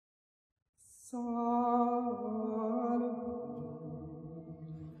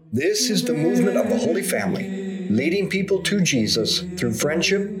This is the movement of the Holy Family, leading people to Jesus through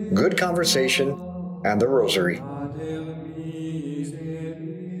friendship, good conversation, and the Rosary.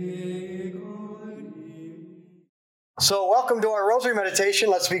 So welcome to our Rosary meditation.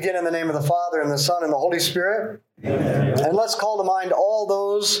 Let's begin in the name of the Father, and the Son, and the Holy Spirit. Amen. And let's call to mind all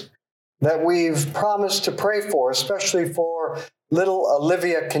those that we've promised to pray for, especially for little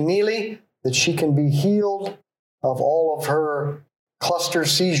Olivia Keneally, that she can be healed of all of her cluster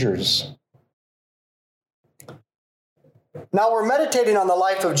seizures. Now we're meditating on the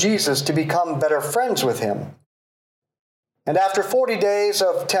life of Jesus to become better friends with him. And after 40 days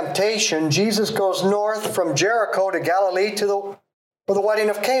of temptation, Jesus goes north from Jericho to Galilee for the Wedding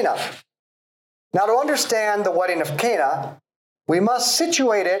of Cana. Now to understand the Wedding of Cana, we must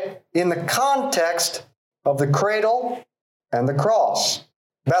situate it in the context of the cradle and the cross,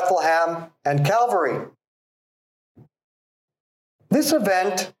 Bethlehem and Calvary. This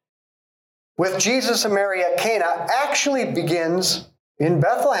event with Jesus and Mary at Cana actually begins in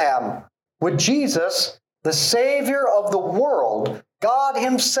Bethlehem with Jesus, the Savior of the world, God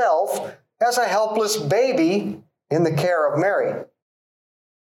himself, as a helpless baby in the care of Mary.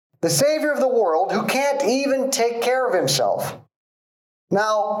 The Savior of the world who can't even take care of himself.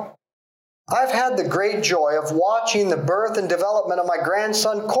 Now, I've had the great joy of watching the birth and development of my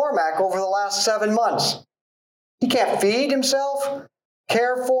grandson Cormac over the last 7 months. He can't feed himself,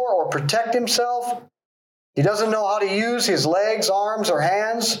 care for, or protect himself. He doesn't know how to use his legs, arms, or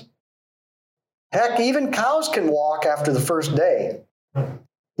hands. Heck, even cows can walk after the first day.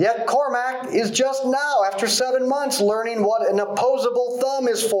 Yet Cormac is just now, after 7 months, learning what an opposable thumb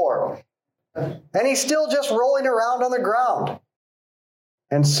is for. And he's still just rolling around on the ground.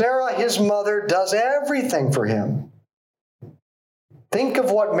 And Sarah, his mother, does everything for him. Think of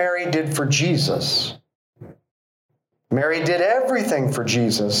what Mary did for Jesus. Mary did everything for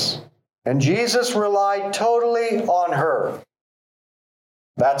Jesus, and Jesus relied totally on her.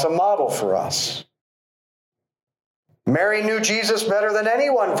 That's a model for us. Mary knew Jesus better than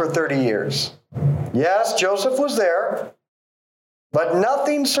anyone for 30 years. Yes, Joseph was there, but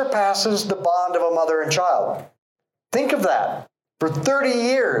nothing surpasses the bond of a mother and child. Think of that. For 30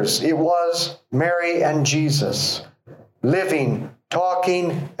 years, it was Mary and Jesus, living,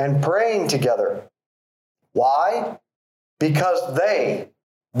 talking, and praying together. Why? Because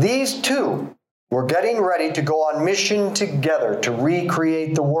these two, were getting ready to go on mission together to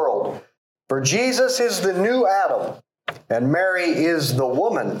recreate the world. For Jesus is the new Adam, and Mary is the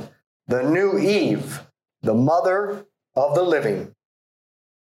woman, the new Eve, the mother of the living.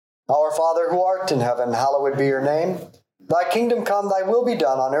 Our Father who art in heaven, hallowed be your name. Thy kingdom come, thy will be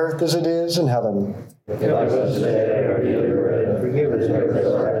done on earth as it is in heaven. Give us this day our daily bread, and forgive us our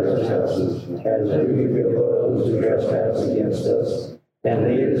trespasses, as we forgive those who trespass against us. And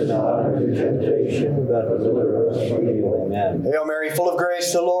lead us not into temptation, but deliver us from evil. Amen. Hail Mary, full of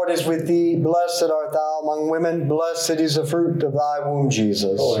grace, the Lord is with thee. Blessed art thou among women. Blessed is the fruit of thy womb,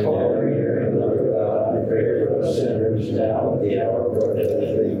 Jesus. Holy Mary, Mother of God, pray for us sinners, now and at the hour of our death.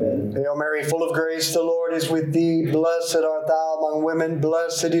 Amen. Hail Mary, full of grace, the Lord is with thee. Blessed art thou among women.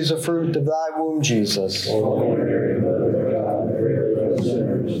 Blessed is the fruit of thy womb, Jesus. Holy Mary, Mother of God, pray for us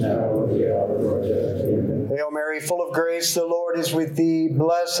sinners, now and at the hour of our death. Amen. Hail Mary, full of grace, the Lord is with thee.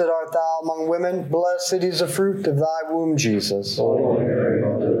 Blessed art thou among women. Blessed is the fruit of thy womb, Jesus. Holy Mary,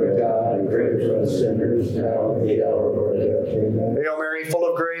 Mother of God, pray for us sinners, now and at the hour of our death. Amen. Hail Mary, full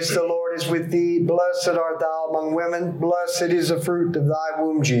of grace, the Lord is with thee. Blessed art thou among women. Blessed is the fruit of thy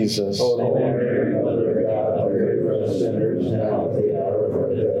womb, Jesus. Holy Mary, Mother of God, pray for us sinners, now and at the hour of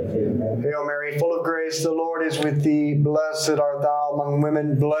our death. Amen. Hail Mary, full of grace, the Lord is with thee. Blessed art thou among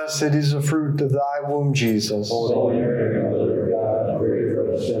women. Blessed is the fruit of thy womb, Jesus. Holy Mary, Mother of God, pray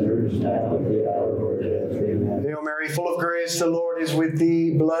for us sinners, now and at the hour of our death. Amen. Hail Mary, full of grace, the Lord is with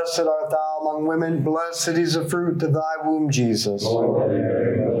thee. Blessed art thou among women. Blessed is the fruit of thy womb, Jesus. Holy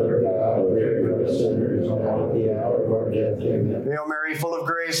Mary, Mother of God, pray for us sinners, now at the hour of our death. Amen. Hail Mary, full of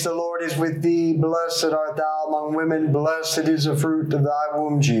grace, the Lord is with thee. Blessed art thou among women. Blessed is the fruit of thy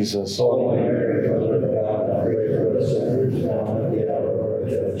womb, Jesus. Holy Mary, Mother of God, pray for us sinners, now and at the hour of our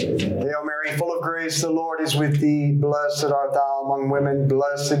death. Amen. Hail Mary, full of grace, the Lord is with thee. Blessed art thou among women.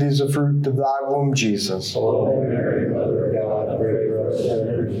 Blessed is the fruit of thy womb, Jesus. Holy Mary, Mother of God, pray for us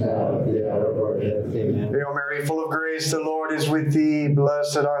sinners, now at the hour of our death. Amen. Hail Mary, full of grace, the Lord is with thee.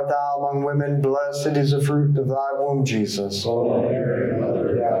 Blessed art thou among women. Blessed is the fruit of thy womb, Jesus. Holy Mary, Mother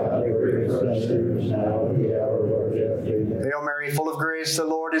of God, pray for us sinners, now at the hour of our death. Amen. Hail Mary, full of grace, the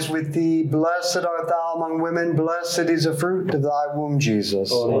Lord Lord is with thee. Blessed art thou among women. Blessed is the fruit of thy womb,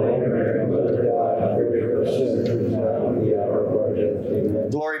 Jesus. Holy Mary, Mother of God, pray for us sinners now and at the hour of our death. Amen.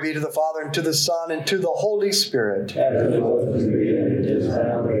 Glory be to the Father, and to the Son, and to the Holy Spirit. As it was in the beginning, is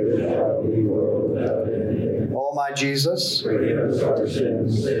now, and ever shall be, world without end. O my Jesus, Forgive us our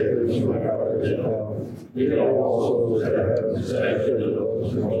sins, save us from our hell. Lead all souls to heaven, especially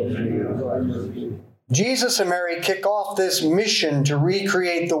those who most need thy mercy. Jesus and Mary kick off this mission to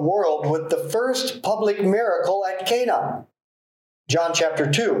recreate the world with the first public miracle at Cana. John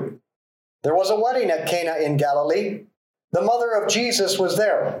chapter 2. There was a wedding at Cana in Galilee. The mother of Jesus was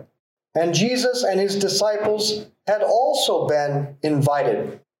there, and Jesus and his disciples had also been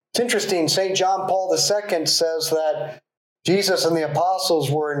invited. It's interesting, St. John Paul II says that Jesus and the apostles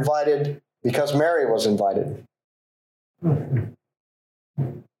were invited because Mary was invited. And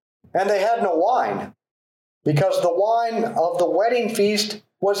they had no wine, because the wine of the wedding feast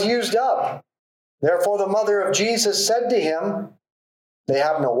was used up. Therefore the mother of Jesus said to him, "They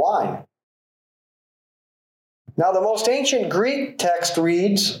have no wine." Now the most ancient Greek text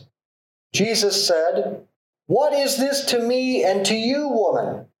reads, Jesus said, "What is this to me and to you,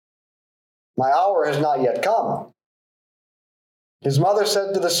 woman? My hour has not yet come." His mother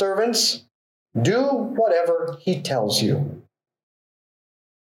said to the servants, "Do whatever he tells you."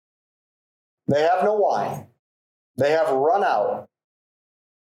 They have no wine. They have run out.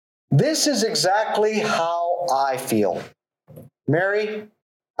 This is exactly how I feel. Mary,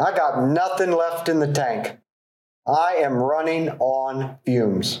 I got nothing left in the tank. I am running on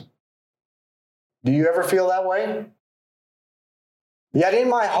fumes. Do you ever feel that way? Yet in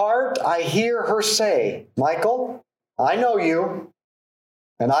my heart, I hear her say, "Michael, I know you,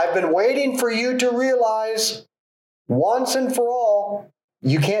 and I've been waiting for you to realize once and for all,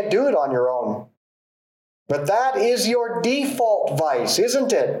 you can't do it on your own. But that is your default vice,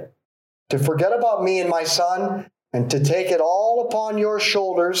 isn't it? To forget about me and my son and to take it all upon your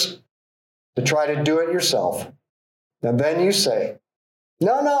shoulders to try to do it yourself. And then you say,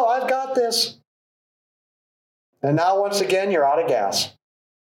 'No, I've got this.' And now once again, you're out of gas."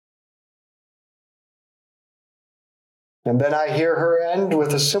 And then I hear her end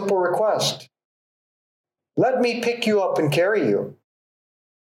with a simple request. "Let me pick you up and carry you."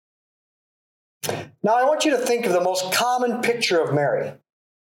 Now I want you to think of the most common picture of Mary.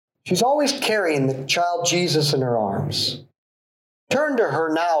 She's always carrying the child Jesus in her arms. Turn to her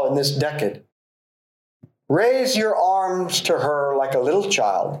now in this decade. Raise your arms to her like a little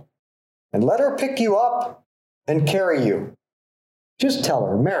child and let her pick you up and carry you. Just tell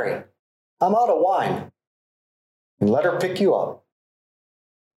her, "Mary, I'm out of wine," and let her pick you up.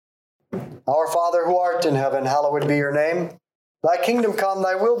 Our Father who art in heaven, hallowed be your name. Thy kingdom come,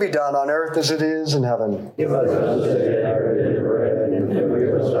 thy will be done on earth as it is in heaven. Give us this day our daily bread, and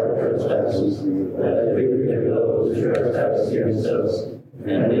forgive us our trespasses, as we forgive those who trespass against us.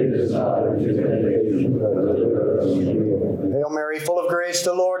 And lead us not into temptation, but deliver us from evil. Hail Mary, full of grace,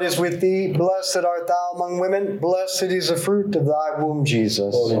 the Lord is with thee. Blessed art thou among women. Blessed is the fruit of thy womb,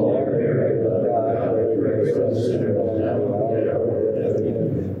 Jesus. Holy Mary, Mother of God, pray for us sinners now and at our death.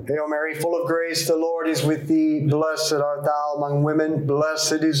 Amen. Hail Mary, full of grace, the Lord is with thee. Blessed art thou among women.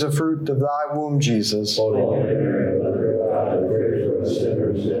 Blessed is the fruit of thy womb, Jesus. Holy Mary, Mother of God, pray for us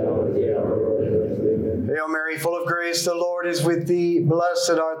sinners now and at the hour of our death. Amen. Hail Mary, full of grace, the Lord is with thee.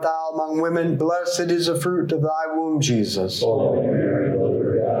 Blessed art thou among women. Blessed is the fruit of thy womb, Jesus. Holy Mary,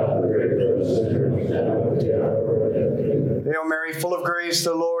 Mother of God, pray for us sinners now and at the hour of our death. Amen. Hail Mary, full of grace,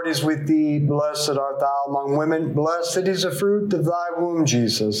 the Lord is with thee. Blessed art thou among women. Blessed is the fruit of thy womb,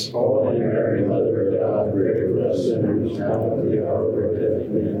 Jesus. Holy Mary, Mother of God, pray for us sinners now and at the hour of our death.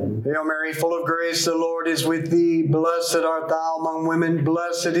 Amen. Hail Mary, full of grace, the Lord is with thee. Blessed art thou among women.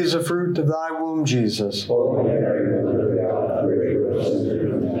 Blessed is the fruit of thy womb, Jesus. Holy Mary, Mother of God, pray for us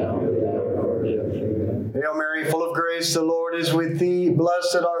sinners now and at the hour of our death. Amen. Hail Mary, full of grace, the Lord is with thee.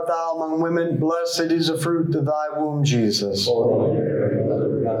 Blessed art thou among women. Blessed is the fruit of thy womb, Jesus. Holy Mary,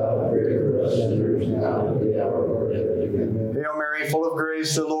 Mother of God, pray for us sinners now and at the hour of our death. Amen. Hail Mary, full of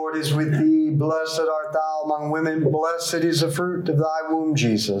grace, the Lord is with thee. Blessed art thou among women. Blessed is the fruit of thy womb,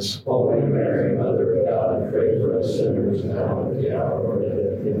 Jesus. Holy Mary, Mother of God, pray for us sinners now and at the hour of our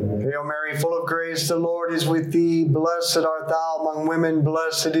death. Amen. Hail Mary, full of grace, the Lord is with thee. Blessed art thou among women.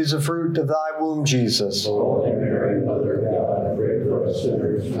 Blessed is the fruit of thy womb, Jesus. Holy Mary, Mother of God, pray for us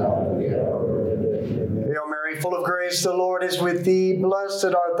sinners now and at the hour of our death. Amen. Hail Mary, full of grace, the Lord is with thee. Blessed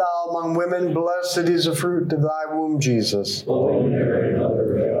art thou among women. Blessed is the fruit of thy womb, Jesus. Holy Mary,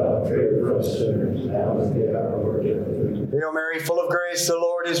 Mother of God, pray for us sinners now and at the hour of our death. Amen. Hail Mary, full of grace, the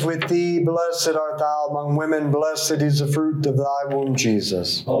Lord Lord is with thee. Blessed art thou among women. Blessed is the fruit of thy womb,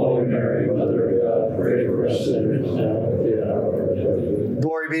 Jesus. Holy Mary, Mother of God, pray for us sinners now and at the hour of our death.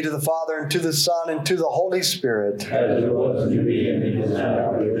 Glory be to the Father, and to the Son, and to the Holy Spirit. As it was in the beginning, is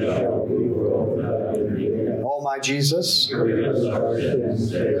now, and ever shall be, world without end. Amen. O my Jesus, Forgive us our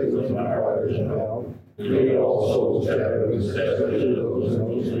sins, save us from our fires of hell. Lead all souls to heaven, especially those in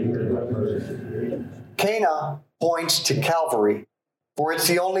most need of thy mercy. Cana points to Calvary, for it's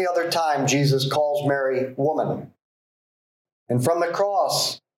the only other time Jesus calls Mary woman. And from the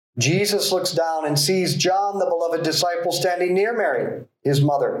cross, Jesus looks down and sees John, the beloved disciple, standing near Mary, his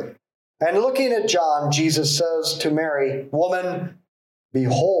mother. And looking at John, Jesus says to Mary, "Woman,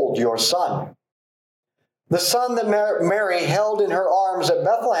 behold your son." The son that Mary held in her arms at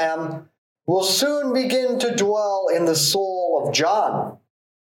Bethlehem will soon begin to dwell in the soul of John,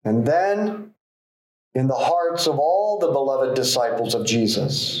 and then in the hearts of all the beloved disciples of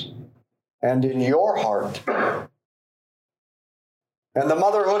Jesus, and in your heart. And the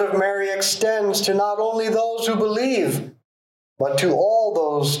motherhood of Mary extends to not only those who believe, but to all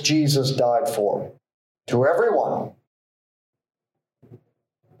those Jesus died for, to everyone.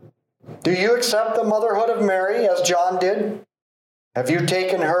 Do you accept the motherhood of Mary as John did? Have you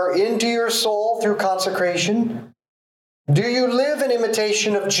taken her into your soul through consecration? Do you live in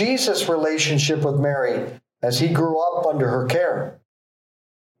imitation of Jesus' relationship with Mary as he grew up under her care?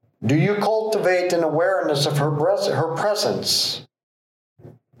 Do you cultivate an awareness of her presence?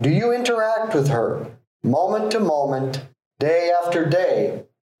 Do you interact with her moment to moment, day after day,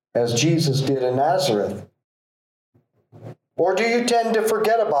 as Jesus did in Nazareth? Or do you tend to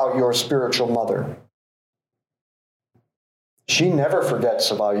forget about your spiritual mother? She never forgets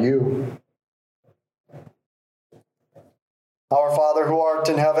about you. Our Father who art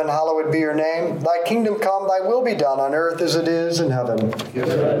in heaven, hallowed be your name. Thy kingdom come, thy will be done on earth as it is in heaven. Give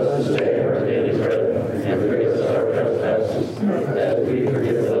us this day our daily bread, and forgive us our trespasses, as we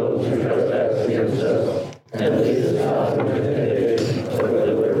forgive those who trespass against us. And lead us not into temptation, but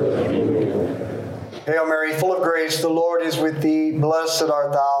deliver us from evil. Hail Mary, full of grace, the Lord is with thee. Blessed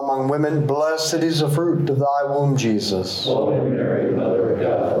art thou among women. Blessed is the fruit of thy womb, Jesus. Holy Mary, Mother of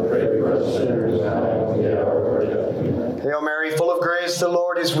God, pray for us sinners now and at the hour of our death. Amen. Hail Mary, full of grace, the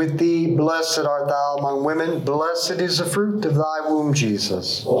Lord is with thee. Blessed art thou among women. Blessed is the fruit of thy womb,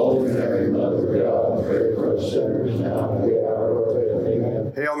 Jesus. Holy Mary, Mother of God, pray for us sinners now and at the hour of our death.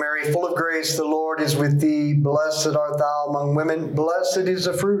 Amen. Hail Mary, full of grace, the Lord is with thee. Blessed art thou among women. Blessed is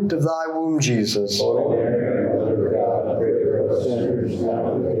the fruit of thy womb, Jesus. Holy Mary, Mother of God, pray for us sinners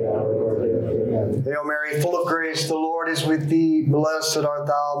now and at the hour of our death. Amen. Hail Mary, full of grace, the Lord is with thee. Blessed art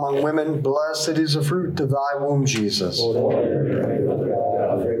thou among women. Blessed is the fruit of thy womb, Jesus. Holy Mary, Mother of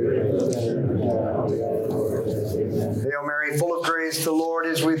God, pray for us sinners now and at the hour of our death. Amen. Hail Mary, full of grace, the Lord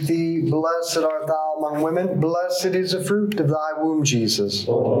is with thee. Blessed art thou among women. Blessed is the fruit of thy womb, Jesus.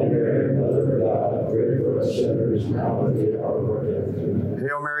 Holy Mary, Mother of God, pray for us sinners now and at the hour of our death. Amen.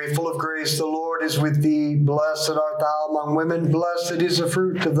 Hail Mary, full of grace, the Lord is with thee. Blessed art thou among women. Blessed is the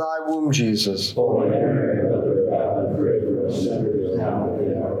fruit of thy womb, Jesus. Holy Mary, Mother of God, pray for us sinners now and at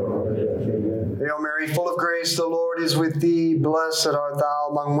the hour of our death. Amen. Hail Mary, full of grace, the Lord is with thee. Blessed art thou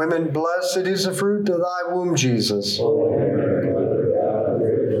among women. Blessed is the fruit of thy womb, Jesus. Holy Mary, Mother of God,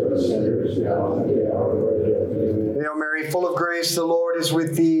 pray for us sinners now and at the hour of our death. Amen. Hail Mary, full of grace, the Lord is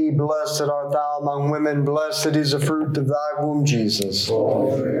with thee. Blessed art thou among women. Blessed is the fruit of thy womb, Jesus.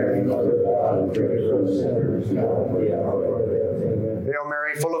 Holy Mary, Mother of God, pray for us sinners now and at the hour of our death. Amen. Hail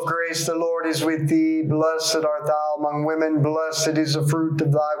Mary, full of grace, the Lord is with thee. Blessed art thou among women. Blessed is the fruit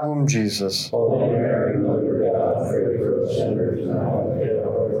of thy womb, Jesus. Holy Mary, Mother of God, pray for us sinners now and at the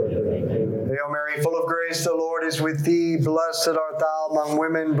hour of our death. Amen. Hail Mary, full of grace, the Lord is with thee. Blessed art thou among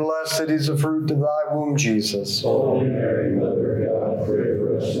women. Blessed is the fruit of thy womb, Jesus. Holy Mary, Mother of God, pray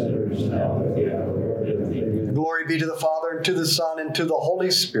for us sinners now and at the hour of our death. Amen. Glory be to the Father, and to the Son, and to the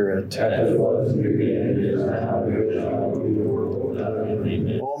Holy Spirit. As it was in the beginning, is now, and ever shall be, world without end.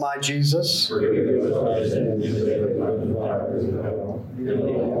 Amen. O my Jesus, Forgive us our sins, save us from the fires of hell.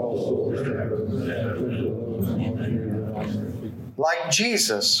 Lead all souls to heaven. like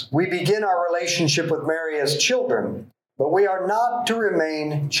Jesus, we begin our relationship with Mary as children, but we are not to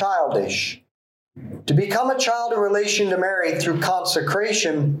remain childish. To become a child in relation to Mary through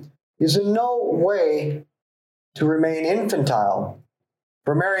consecration is in no way to remain infantile.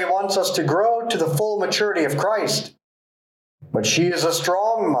 For Mary wants us to grow to the full maturity of Christ. But she is a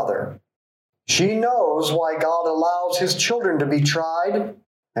strong mother. She knows why God allows his children to be tried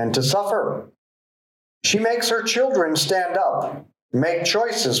and to suffer. She makes her children stand up, make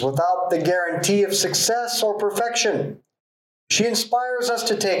choices without the guarantee of success or perfection. She inspires us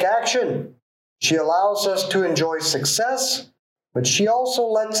to take action. She allows us to enjoy success, but she also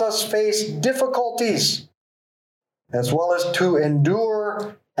lets us face difficulties, as well as to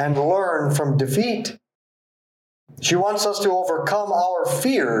endure and learn from defeat. She wants us to overcome our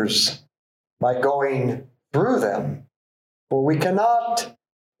fears by going through them, for we cannot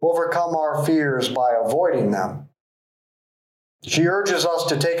overcome our fears by avoiding them. She urges us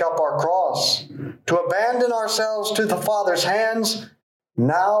to take up our cross, to abandon ourselves to the Father's hands,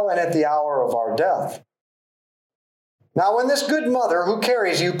 now and at the hour of our death. Now, when this good mother who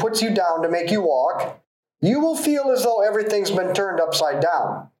carries you puts you down to make you walk, you will feel as though everything's been turned upside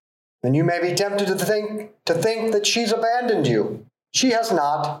down. And you may be tempted to think that she's abandoned you. She has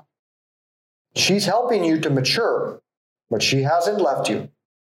not. She's helping you to mature, but she hasn't left you.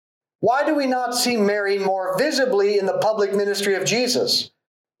 Why do we not see Mary more visibly in the public ministry of Jesus?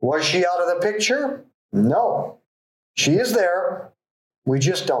 Was she out of the picture? No. She is there. We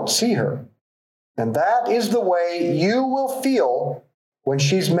just don't see her. And that is the way you will feel when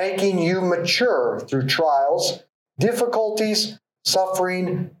she's making you mature through trials, difficulties,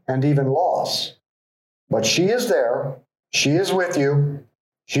 suffering, and even loss. But she is there. She is with you.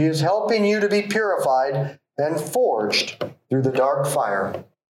 She is helping you to be purified and forged through the dark fire.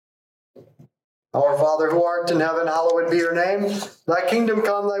 Our Father who art in heaven, hallowed be your name. Thy kingdom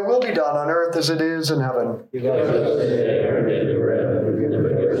come, thy will be done on earth as it is in heaven. Give us this day our daily bread, and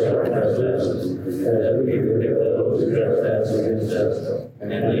forgive us our trespasses, as we forgive those who trespass against us.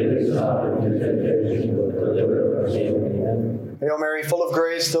 And lead us not into temptation, but deliver us from evil. Hail Mary, full of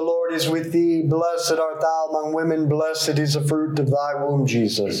grace, the Lord is with thee. Blessed art thou among women, blessed is the fruit of thy womb,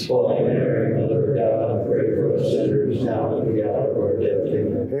 Jesus. Holy Mary, Mother of God, pray for us sinners, now and at the hour of our death.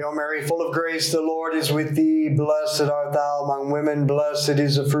 Amen. Hail Mary, full of grace, the Lord is with thee. Blessed art thou among women, blessed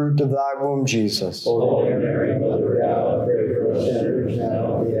is the fruit of thy womb, Jesus. Holy Mary, Mother of God, pray for us sinners,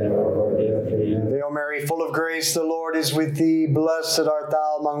 now and at the hour of our death. Amen. Hail Mary, full of grace, the Lord is with thee. Blessed art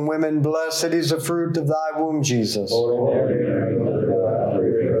thou among women, blessed is the fruit of thy womb, Jesus. Holy Mary, Mother of God,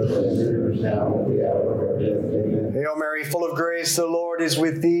 pray for us sinners, now and at the hour of our death. Amen. Hail Mary, full of grace, the Lord is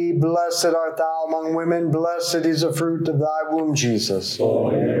with thee. Blessed art thou among women, blessed is the fruit of thy womb, Jesus.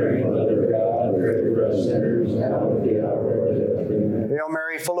 Holy Mary, Mother of God, pray for us sinners, now and at the hour of our death. Amen. Hail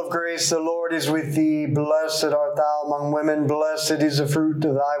Mary, full of grace, the Lord is with thee. Blessed art thou among women, blessed is the fruit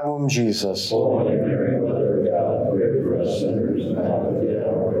of thy womb, Jesus. Holy Mary, Mother of God, pray for us sinners, now and at the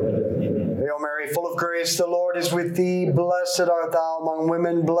hour of our death. Amen. Hail Mary, full of grace, the Lord is with thee. Blessed art thou among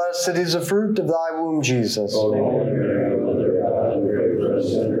women, blessed is the fruit of thy womb, Jesus. Holy Mary, Mother of God, pray for us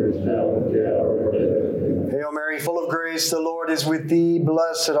sinners, now and at the hour of our death. Amen. Hail Mary, full of grace, the Lord is with thee.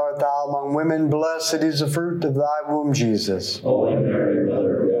 Blessed art thou among women, blessed is the fruit of thy womb, Jesus. Holy Mary,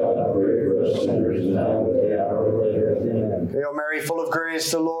 Mother of God, pray for us sinners, now and at the hour of our death. Amen. Hail Mary, full of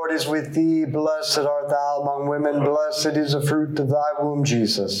grace, the Lord is with thee. Blessed art thou among women, blessed is the fruit of thy womb,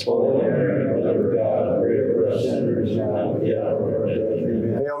 Jesus. Holy Mary, Mother of God, pray for us sinners, now and at the hour of our death.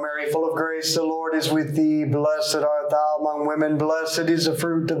 Amen. Hail Mary, full of grace, the Lord is with thee. Blessed art thou among women, blessed is the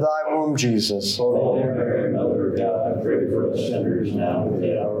fruit of thy womb, Jesus. Holy Mary, Mother of God, pray for us sinners, now and at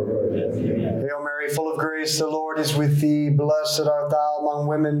the hour of our death. Amen. Hail Mary, full of grace, the Lord is with thee. Blessed art thou among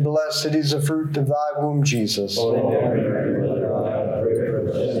women, blessed is the fruit of thy womb, Jesus. Holy Mary, Mother of God, pray for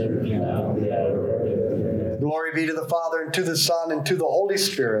us sinners, now and at the hour of our death. Amen. Glory be to the Father, and to the Son, and to the Holy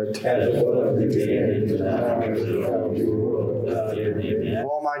Spirit. As it was in the beginning, now and at the hour of the world without end. Amen.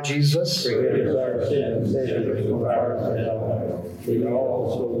 O my Jesus, Forgive us our sins, save us from fire and hell. Lead all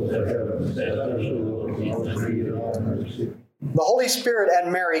souls to heaven, especially those most in need of all mercy. the Holy Spirit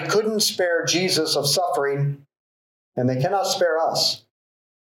and Mary couldn't spare Jesus of suffering, and they cannot spare us.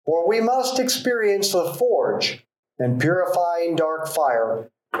 For we must experience the forge and purifying dark fire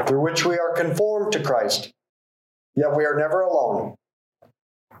through which we are conformed to Christ. Yet we are never alone.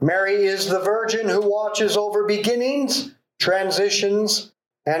 Mary is the Virgin who watches over beginnings, transitions,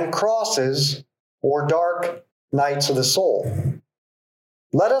 and crosses, or dark nights of the soul.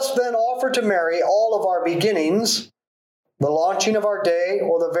 Let us then offer to Mary all of our beginnings, the launching of our day,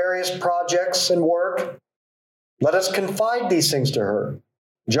 or the various projects and work. Let us confide these things to her,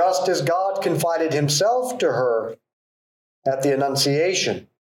 just as God confided himself to her at the Annunciation.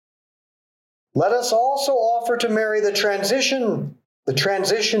 Let us also offer to Mary the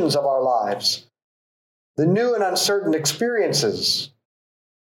transitions of our lives, the new and uncertain experiences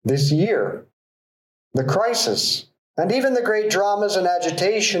this year, the crisis, and even the great dramas and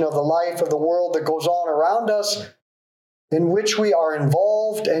agitation of the life of the world that goes on around us, in which we are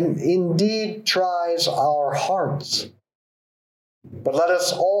involved and indeed tries our hearts. But let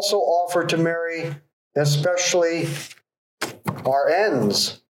us also offer to Mary especially our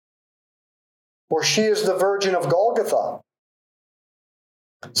ends. For she is the Virgin of Golgotha.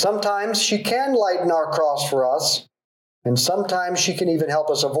 Sometimes she can lighten our cross for us, and sometimes she can even help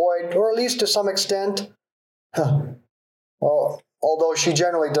us avoid, or at least to some extent, although she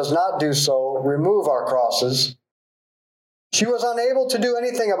generally does not do so, remove our crosses. She was unable to do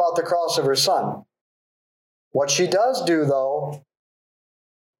anything about the cross of her Son. What she does do, though,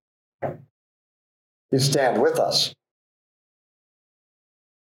 is stand with us.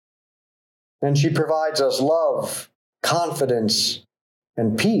 And she provides us love, confidence,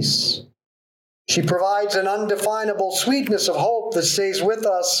 and peace. She provides an undefinable sweetness of hope that stays with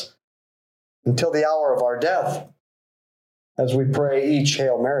us until the hour of our death, as we pray each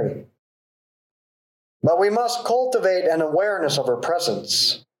Hail Mary. But we must cultivate an awareness of her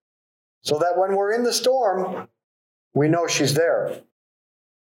presence, so that when we're in the storm, we know she's there.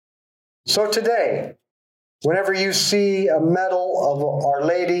 So today, whenever you see a medal of Our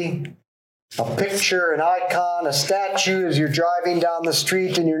Lady, a picture, an icon, a statue as you're driving down the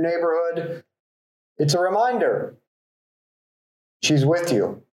street in your neighborhood, it's a reminder. She's with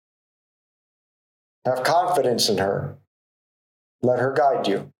you. Have confidence in her. Let her guide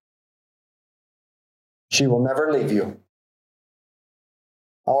you. She will never leave you.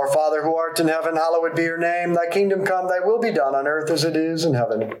 Our Father who art in heaven, hallowed be your name. Thy kingdom come, thy will be done on earth as it is in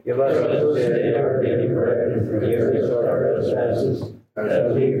heaven. Give us this day our daily bread, and forgive us our trespasses,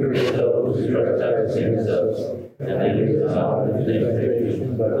 as we forgive those who trespass against us. And lead us not into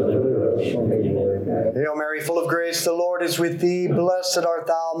temptation, but deliver us from evil. Hail Mary, full of grace, the Lord is with thee. Blessed art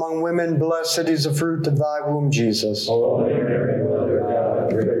thou among women. Blessed is the fruit of thy womb, Jesus. Holy Mary, Mother of God,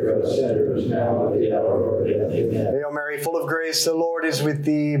 pray for us sinners now and at the hour of our death. Amen. Hail Mary, full of grace, the Lord is with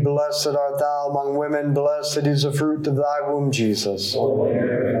thee. Blessed art thou among women. Blessed is the fruit of thy womb, Jesus. Holy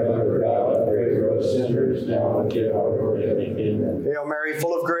Mary, Mother of God, pray for us sinners now and at the hour of our death. Amen. Hail Mary,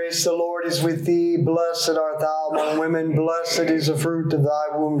 full of grace, the Lord is with thee. Blessed art thou among women. Blessed is the fruit of thy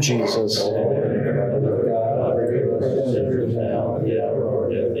womb, Jesus. Holy Mary, Mother of God, pray for us sinners now and at the hour of our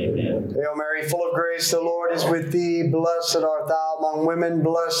death. Amen. Hail Mary, full of grace, the Lord is with thee. Blessed art thou among women.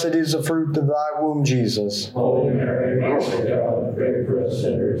 Blessed is the fruit of thy womb, Jesus. Holy Mary, Mother of God, pray for us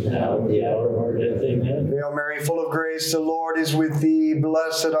sinners now and at the hour of our death. Amen. Hail Mary, full of grace, the Lord is with thee.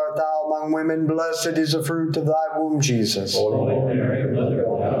 Blessed art thou among women. Blessed is the fruit of thy womb, Jesus. Holy Mary, Mother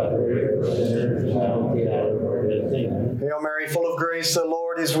of God, pray for us sinners now and at the hour of our death. Amen. Hail Mary, full of grace, the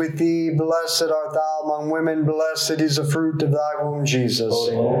Lord is with thee. Blessed art thou among women. Blessed is the fruit of thy womb,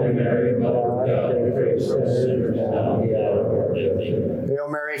 Jesus. Holy Mary, Mother of God, pray for us sinners now and at the hour of our death. Amen. Hail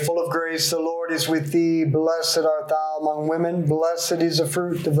Mary, full of grace, the Lord is with thee. Blessed art thou among women. Blessed is the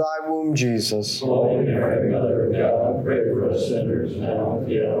fruit of thy womb, Jesus. Holy Mary, Mother of God, pray for us sinners now and at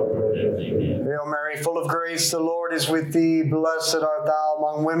the hour of our death. Amen. Hail Mary, full of grace, the Lord is with thee. Blessed art thou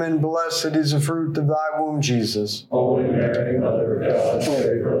among women. Blessed is the fruit of thy womb, Jesus. Holy Mary, Mother of God,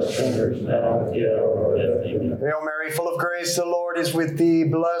 pray for us sinners now and at the hour of our death. Amen. Hail Mary, full of grace, the Lord is with thee.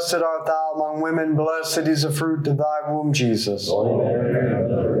 Blessed art thou among women. Blessed is the fruit of thy womb, Jesus. Holy Mary,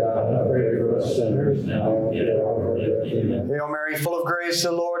 Mother of God, pray for us sinners now and at the hour of our death. Amen. Hail Mary, full of grace,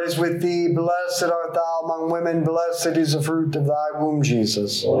 the Lord is with thee. Blessed art thou among women. Blessed is the fruit of thy womb,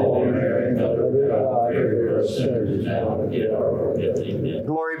 Jesus. Holy Mary, Mother of God, pray for us sinners now and at the hour of our death. Amen.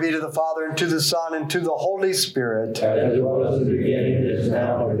 Glory be to the Father, and to the Son, and to the Holy Spirit. As it was in the beginning, is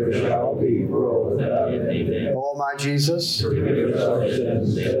now, and there shall be, world without end. Amen. O my Jesus, Forgive us our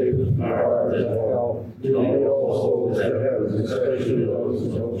sins, save us from our heart and hell. Lead all souls to heaven, especially those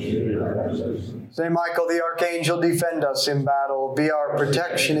who most need our mercy. Saint Michael the Archangel, defend us in battle. Be our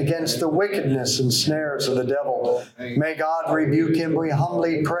protection against the wickedness and snares of the devil. May God rebuke him, we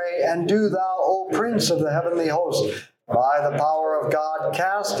humbly pray. And do thou, O Prince of the heavenly host, by the power of God,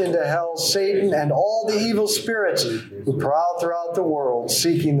 cast into hell Satan and all the evil spirits who prowl throughout the world,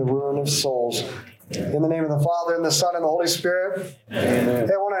 seeking the ruin of souls. In the name of the Father, and the Son, and the Holy Spirit. Amen.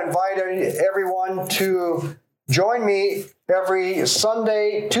 I want to invite everyone to join me every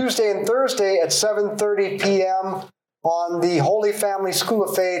Sunday, Tuesday, and Thursday at 7:30 p.m. on the Holy Family School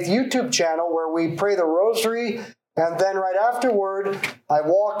of Faith YouTube channel, where we pray the Rosary. And then right afterward, I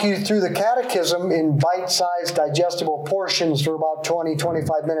walk you through the Catechism in bite-sized, digestible portions for about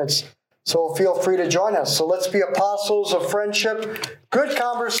 20-25 minutes. So feel free to join us. So let's be apostles of friendship, good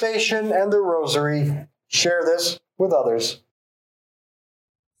conversation, and the Rosary. Share this with others.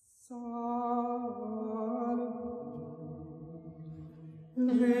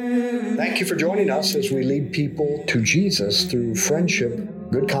 Thank you for joining us as we lead people to Jesus through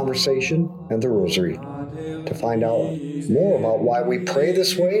friendship, good conversation, and the Rosary. To find out more about why we pray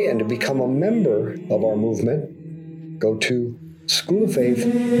this way and to become a member of our movement, go to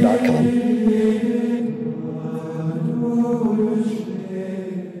schooloffaith.com.